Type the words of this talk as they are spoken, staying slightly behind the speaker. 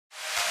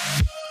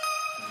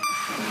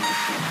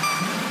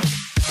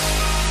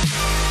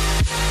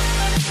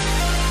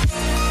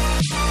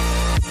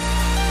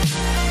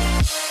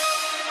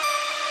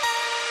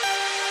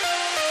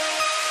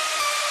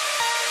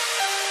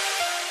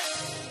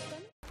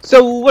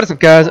So what is up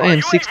guys, I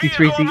am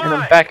 63Z and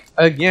I'm back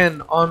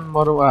again on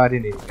Model I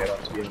didn't even get on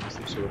to be honest,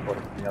 I'm still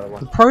recording from the other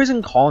one. The pros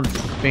and cons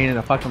of being in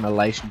a fucking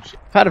relationship.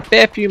 I've had a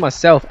fair few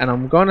myself and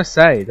I'm gonna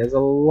say there's a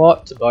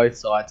lot to both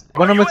sides.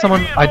 When I'm with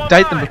someone, I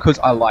date them because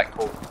I like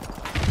them.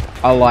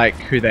 I like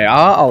who they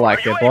are, I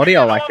like their body,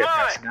 I like their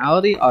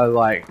personality, I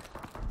like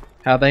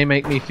how they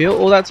make me feel,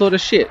 all that sort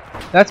of shit.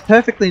 That's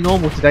perfectly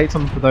normal to date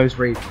someone for those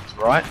reasons,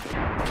 right?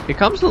 It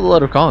comes with a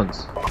lot of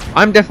cons.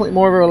 I'm definitely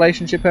more of a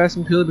relationship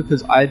person purely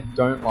because I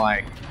don't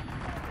like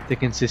the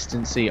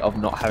consistency of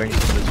not having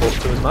someone to talk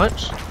to as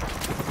much.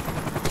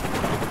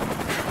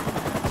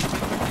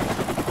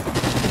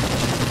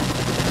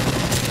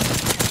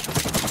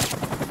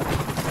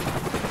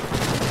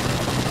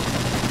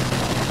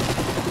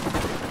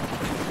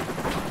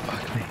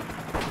 Fuck me.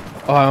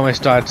 Oh, I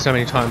almost died so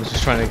many times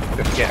just trying to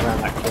get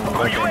around that corner.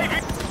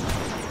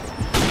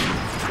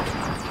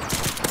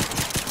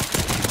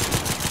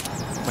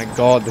 Oh my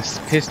god, this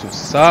pistol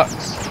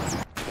sucks.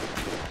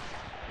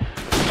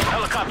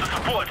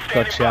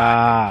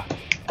 Gotcha.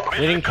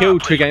 Winning kill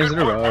 2 games in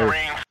a row.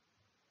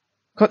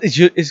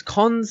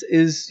 Cons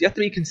is you have to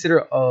be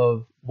considerate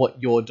of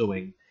what you're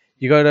doing.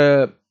 You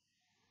gotta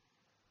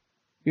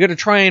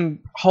try and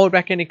hold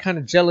back any kind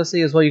of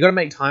jealousy as well. You gotta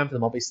make time for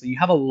them. Obviously, you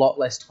have a lot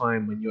less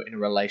time when you're in a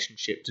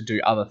relationship to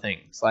do other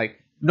things. Like,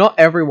 not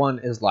everyone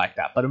is like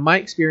that, but in my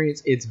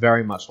experience, it's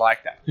very much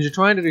like that. Because you're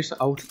trying to do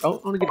something. I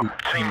want to give you.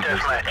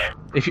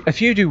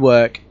 If you do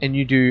work and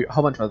you do a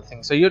whole bunch of other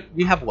things, so you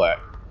have work,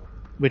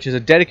 which is a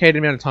dedicated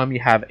amount of time you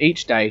have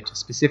each day to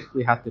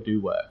specifically have to do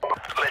work.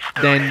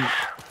 Then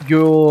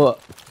you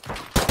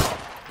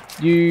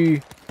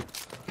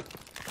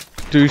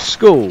do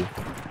school,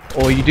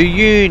 or you do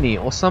uni,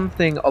 or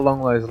something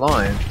along those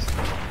lines.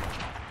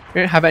 You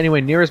don't have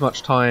anywhere near as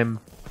much time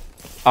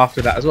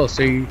after that as well.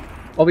 So you,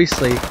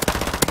 obviously,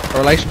 a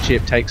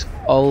relationship takes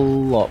a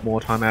lot more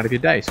time out of your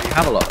day, so you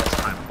have a lot less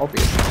time,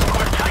 obviously.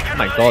 Oh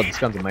my god, this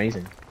gun's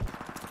amazing.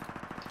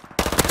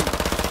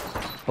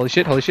 Holy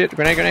shit,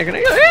 grenade, grenade,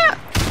 grenade, yeah!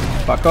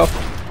 Fuck off.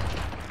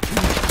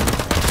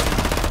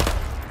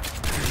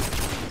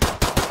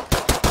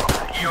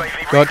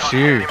 Got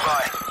you.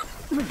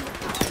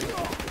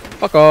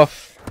 Fuck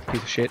off,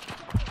 piece of shit.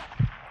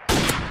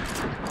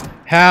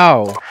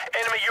 How?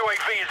 Enemy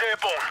UAV is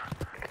airborne.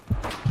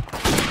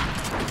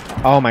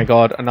 Oh my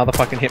god, another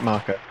fucking hit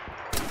marker.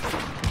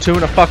 2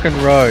 in a fucking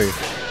row.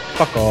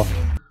 Fuck off.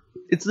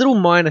 It's little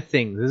minor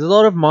things. There's a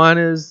lot of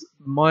minor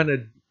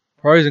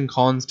pros and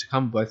cons to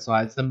come both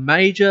sides. The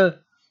major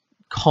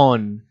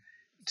con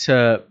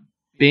to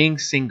being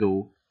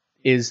single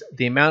is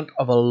the amount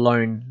of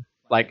alone,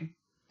 like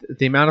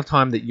the amount of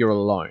time that you're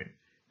alone.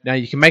 Now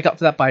you can make up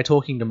for that by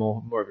talking to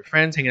more of your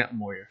friends, hanging out with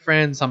more of your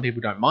friends. Some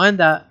people don't mind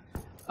that,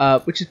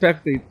 which is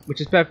perfectly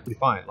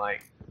fine.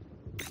 Like,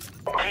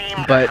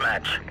 but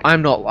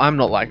I'm not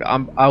like that.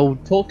 I'll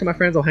talk to my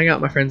friends. I'll hang out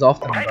with my friends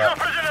often, but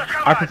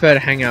I prefer to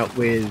hang out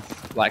with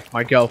like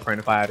my girlfriend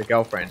if I had a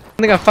girlfriend. One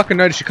thing I fucking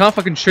noticed, you can't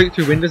fucking shoot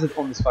through windows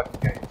on this fucking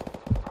game.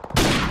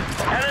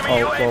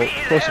 Oh, well, of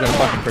course you're gonna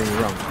fucking prove me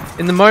wrong.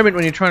 In the moment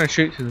when you're trying to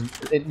shoot through them,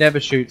 it never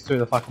shoots through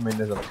the fucking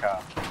windows of the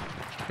car.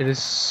 It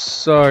is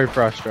so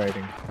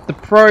frustrating. The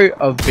pro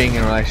of being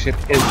in a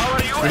relationship is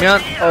the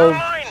amount of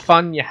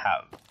fun you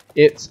have.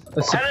 It's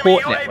a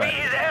support network.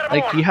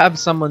 Like, you have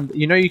someone,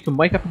 you know, you can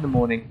wake up in the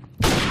morning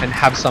and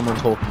have someone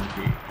talking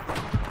to you.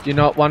 You're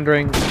not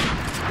wondering,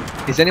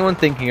 is anyone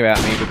thinking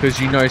about me, because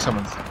you know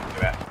someone's thinking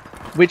about me.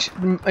 Which,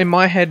 in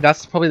my head,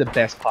 that's probably the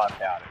best part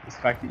about it. Is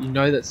the fact that you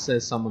know that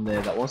there's someone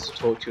there that wants to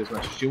talk to you as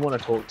much as you want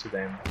to talk to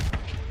them.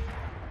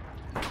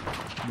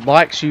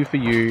 Likes you for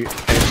you,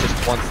 and it's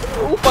just wants to,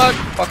 oh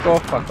fuck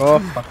off, fuck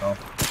off, fuck off.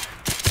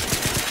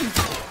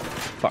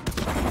 Fuck.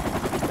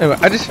 Anyway,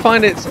 I just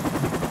find it's,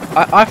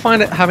 I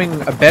find it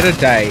having a better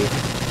day.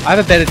 I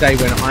have a better day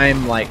when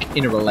I'm like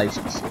in a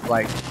relationship.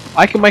 Like,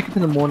 I can wake up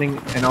in the morning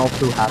and I'll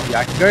feel happy.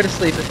 I can go to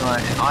sleep at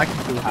night and I can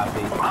feel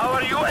happy.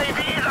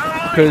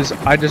 Because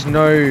I just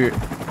know,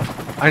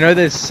 I know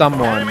there's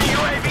someone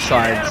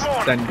besides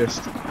than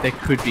just, there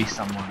could be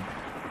someone.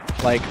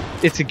 Like,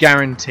 it's a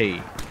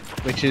guarantee,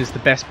 which is the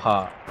best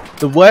part.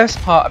 The worst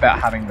part about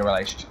having a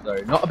relationship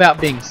though, not about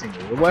being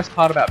single, the worst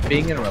part about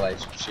being in a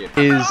relationship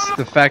is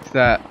the fact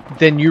that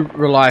then you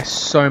rely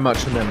so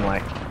much on them.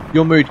 Like,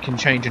 your mood can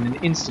change in an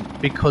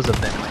instant because of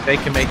them. Like, they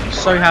can make you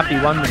so happy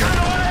one minute,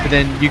 but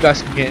then you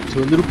guys can get into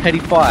a little petty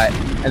fight,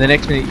 and the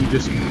next minute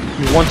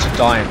you want to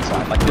die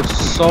inside. Like, you're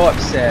so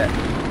upset,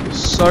 you're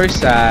so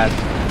sad,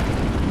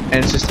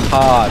 and it's just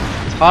hard.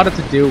 It's harder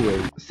to deal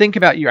with. Think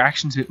about your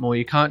actions a bit more.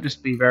 You can't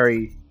just be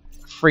very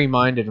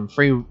free-minded and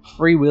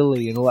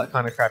free-willy and all that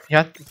kind of crap. You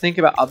have to think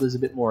about others a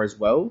bit more as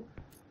well.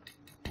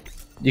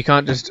 You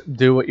can't just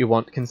do what you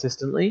want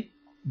consistently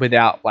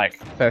without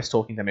like first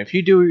talking to them. If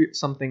you do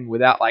something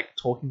without like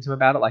talking to them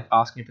about it, like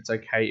asking if it's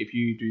okay if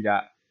you do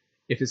that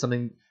if there's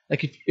something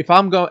like if I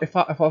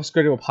was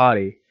going to a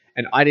party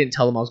and I didn't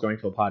tell them I was going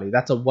to a party,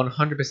 that's a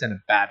 100%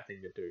 a bad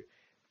thing to do.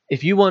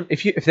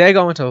 If they're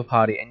going to a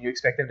party and you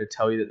expect them to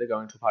tell you that they're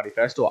going to a party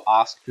first or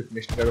ask your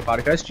permission to go to a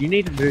party first, you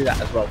need to do that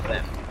as well for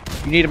them.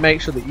 You need to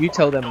make sure that you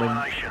tell them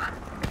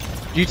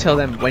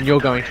when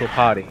you're going to a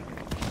party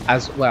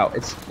as well.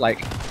 It's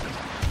like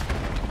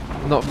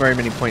not very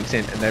many points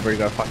in and they've already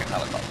got a fucking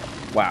helicopter.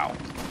 Wow.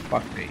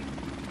 Fuck me.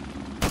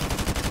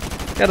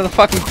 Get out of the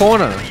fucking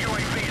corner.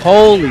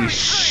 Holy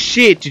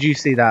shit, did you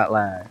see that,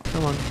 lad?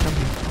 Come on, come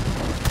here.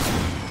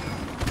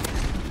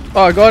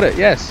 Oh, I got it,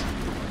 yes.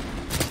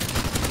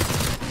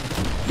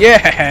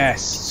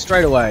 Yes!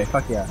 Straight away,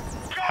 fuck yeah.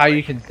 How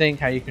you can think,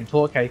 how you can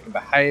talk, how you can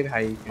behave, how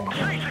you can...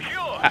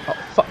 Oh,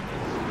 fuck.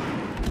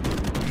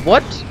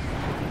 What?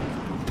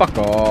 Fuck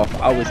off,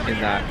 I was in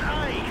that.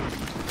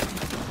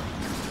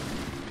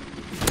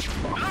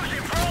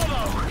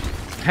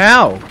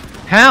 How?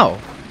 How?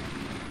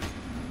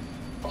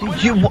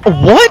 You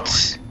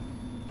what?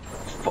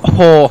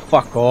 Oh,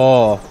 fuck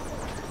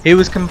off. He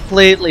was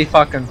completely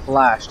fucking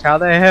flashed. How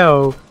the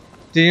hell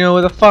did you know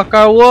where the fuck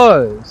I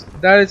was?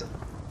 That is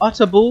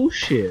utter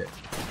bullshit.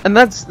 And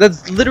that's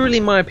literally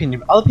my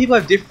opinion. Other people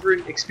have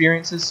different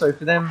experiences, so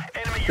for them,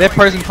 their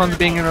pros and cons of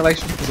being in a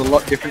relationship is a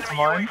lot different to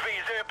mine.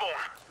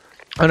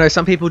 I know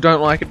some people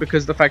don't like it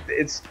because of the fact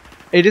that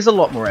it is a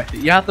lot more effort.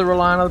 You have to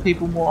rely on other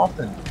people more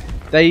often.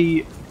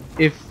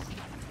 If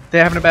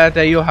they're having a bad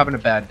day, you're having a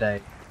bad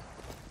day.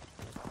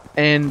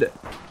 And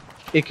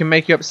it can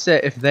make you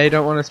upset if they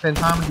don't want to spend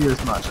time with you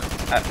as much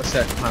at a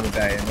certain time of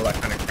day and all that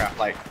kind of crap.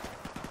 Like,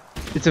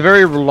 it's a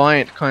very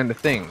reliant kind of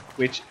thing,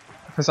 which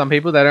for some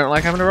people they don't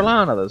like having to rely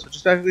on others, which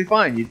is perfectly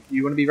fine.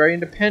 You want to be very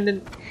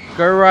independent,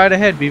 go right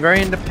ahead, be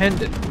very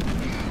independent.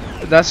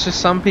 But that's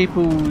just some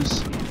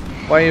people's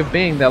way of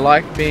being. They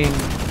like being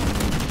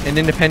an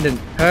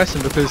independent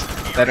person because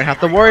they don't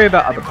have to worry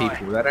about other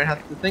people. They don't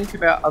have to think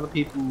about other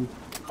people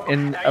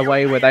in a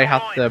way where they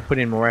have to put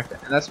in more effort.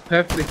 And that's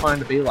perfectly fine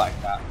to be like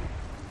that,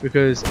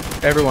 because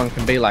everyone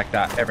can be like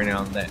that every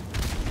now and then.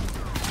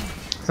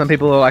 Some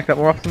people are like that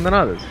more often than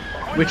others,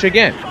 which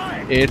again,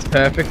 it's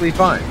perfectly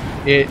fine.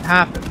 It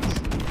happens.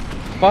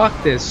 Fuck,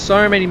 there's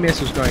so many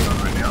missiles going on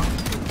right now.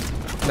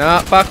 Nah,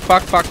 fuck.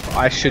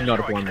 I should not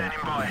have won that.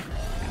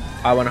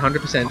 I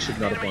 100% should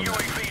not have won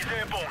that.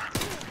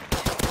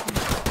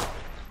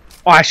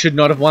 I should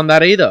not have won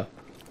that either.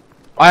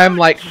 I am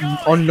like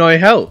on no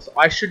health.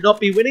 I should not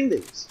be winning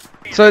these.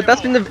 So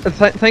that's been the...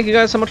 thank you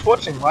guys so much for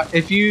watching. Right?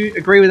 If you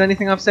agree with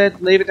anything I've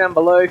said, leave it down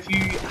below. If you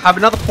have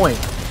another point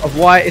of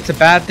why it's a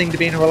bad thing to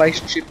be in a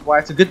relationship, why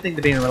it's a good thing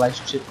to be in a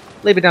relationship,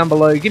 leave it down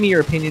below. Give me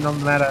your opinion on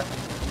the matter.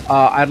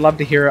 I'd love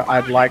to hear it.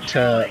 I'd like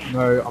to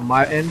know on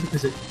my end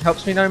because it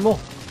helps me know more.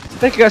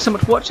 Thank you guys so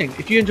much for watching.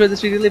 If you enjoyed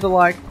this video, leave a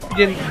like. If you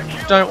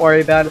didn't, don't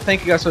worry about it.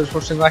 Thank you guys so much for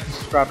watching. Like and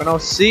subscribe, and I'll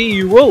see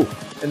you all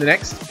in the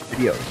next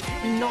video.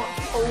 Not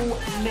all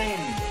men.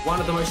 One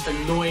of the most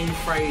annoying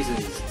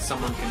phrases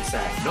someone can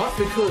say. Not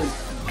because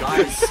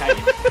guys say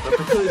it, but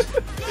because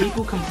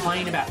people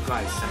complain about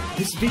guys saying it.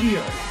 This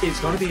video is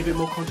going to be a bit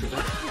more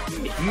controversial.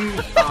 If you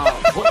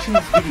are watching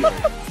this video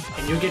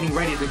and you're getting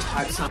ready to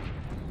type something.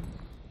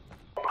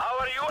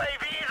 Our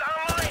UAV is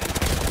online.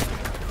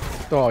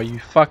 Oh, you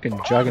fucking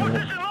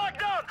juggernaut,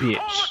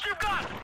 bitch.